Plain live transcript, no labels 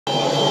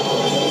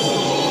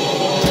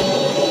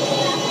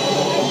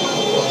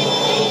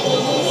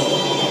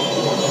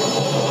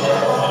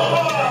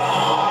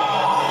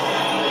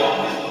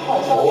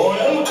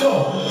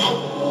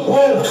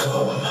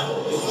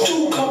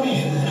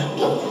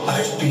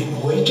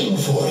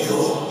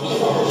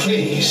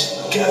Please,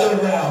 gather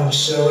round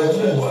so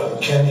everyone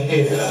can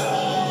hear.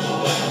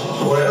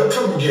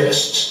 Welcome,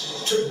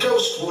 guests, to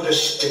Ghostwood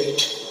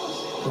Estate.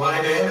 My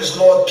name is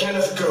Lord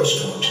Kenneth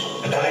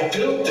Ghostwood, and I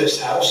built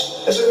this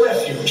house as a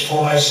refuge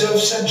for myself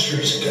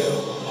centuries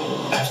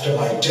ago. After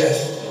my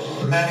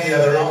death, many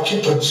other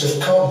occupants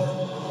have come,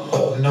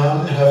 but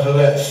none have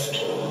left.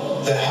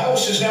 The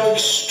house is now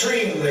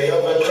extremely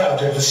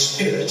overcrowded with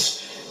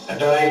spirits,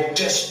 and I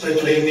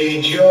desperately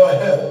need your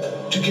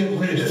help to get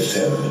rid of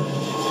them.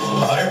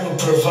 I will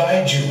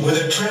provide you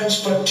with a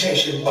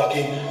transportation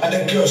buggy and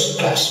a ghost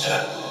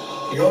blaster.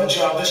 Your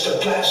job is to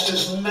blast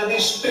as many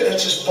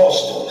spirits as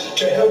possible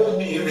to help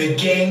me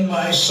regain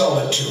my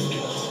solitude.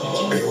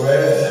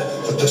 Beware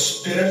that the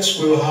spirits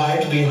will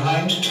hide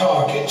behind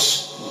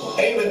targets.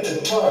 Aim at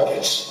the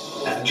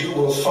targets, and you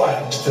will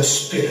find the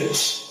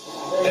spirits.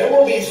 There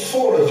will be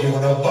 4 of you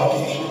in a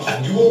buggy,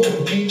 and you will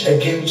compete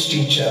against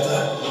each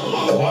other.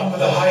 The one with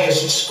the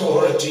highest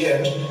score at the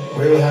end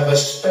will have a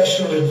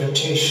special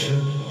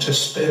invitation to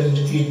spend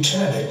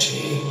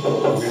eternity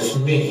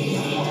with me.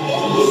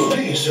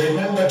 Please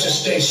remember to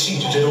stay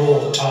seated at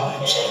all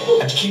times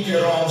and keep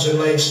your arms and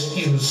legs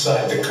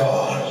inside the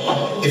car.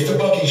 If the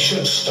buggy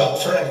should stop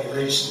for any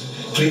reason,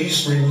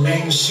 please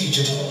remain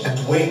seated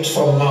and wait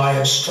for my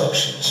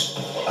instructions.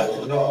 I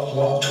do not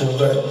want to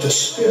alert the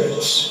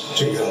spirits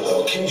to your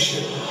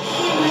location.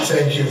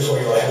 Thank you for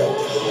your help.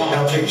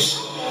 Now please,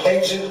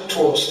 exit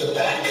towards the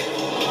back.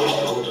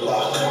 Good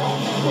luck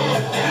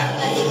and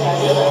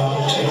happy